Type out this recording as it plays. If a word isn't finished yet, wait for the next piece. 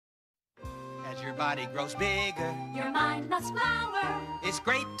your body grows bigger. Your mind must flower. It's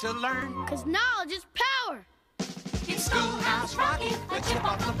great to learn. 'Cause knowledge is power. It's Schoolhouse Rocky, a chip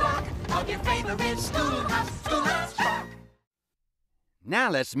off the block of your favorite Schoolhouse, Schoolhouse Rock.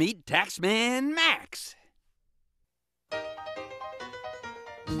 Now let's meet Taxman Max.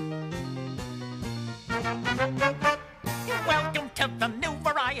 Welcome to the new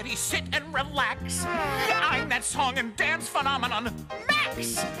variety, sit and relax. I'm that song and dance phenomenon,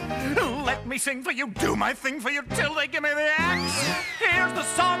 Max. Let me sing for you, do my thing for you till they give me the axe. Here's the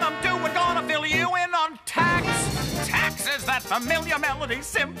song I'm doing, gonna fill you in on tax. Tax is that familiar melody,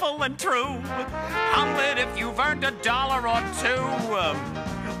 simple and true. Hum it if you've earned $1 or $2.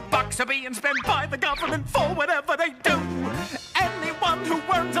 Bucks are being spent by the government for whatever they do. Anyone who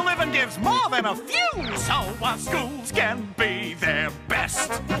earns a living gives more than a few. So our schools can be their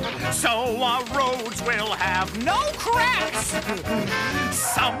best. So our roads will have no cracks.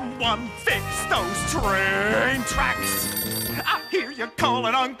 Someone fix those train tracks. I hear you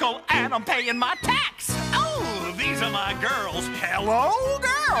calling Uncle and I'm paying my tax. Oh, these are my girls. Hello,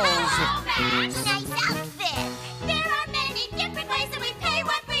 girls. Oh, Max, nice outfit. There are many different ways that we pay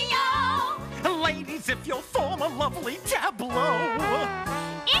what we owe. Ladies, if you'll form a lovely tableau.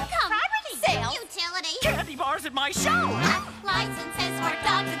 Income, property, sales, utility, Candy bars at my show. licenses for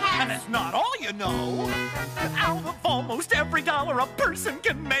dogs and cats. And that's not all you know. Out of almost every dollar a person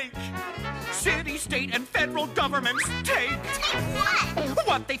can make, city, state, and federal governments take. What?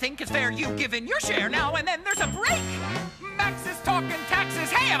 What they think is fair, you give in your share now, and then there's a break. Max is talking taxes.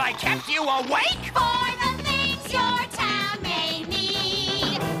 Hey, have I kept you awake? For the things your town may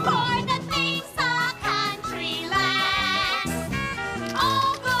need. For the things the country lacks.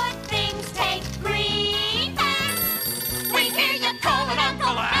 All good things take greenbacks. We hear you calling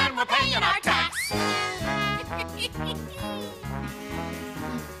Uncle, and we're paying our tax.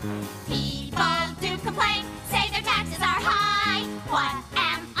 People do complain, say their taxes are high. What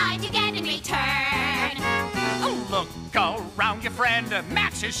am I to get in return? Look around, your friend.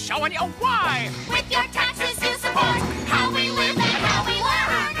 Max is showing you why. With your taxes you support how we live and how we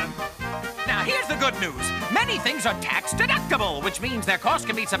learn. Now, here's the good news. Many things are tax deductible, which means their cost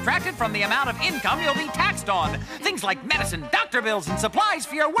can be subtracted from the amount of income you'll be taxed on. Things like medicine, doctor bills, and supplies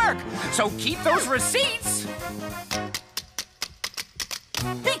for your work. So keep those receipts.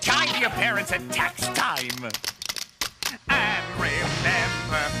 Be kind to your parents at tax time. And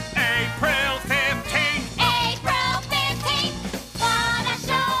remember, April 15th. April 15th, what a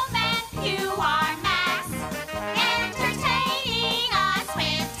showman you are, Max. Entertaining us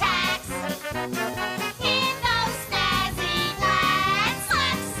with tax. In those snazzy glad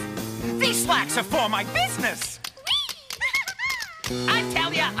slacks. These slacks are for my business. I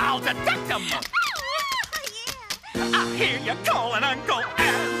tell ya, I'll deduct them. I hear you calling Uncle,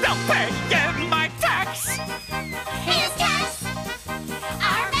 and I'm paying my tax. His tax,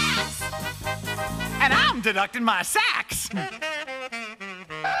 our Max. And I'm deducting my sacks.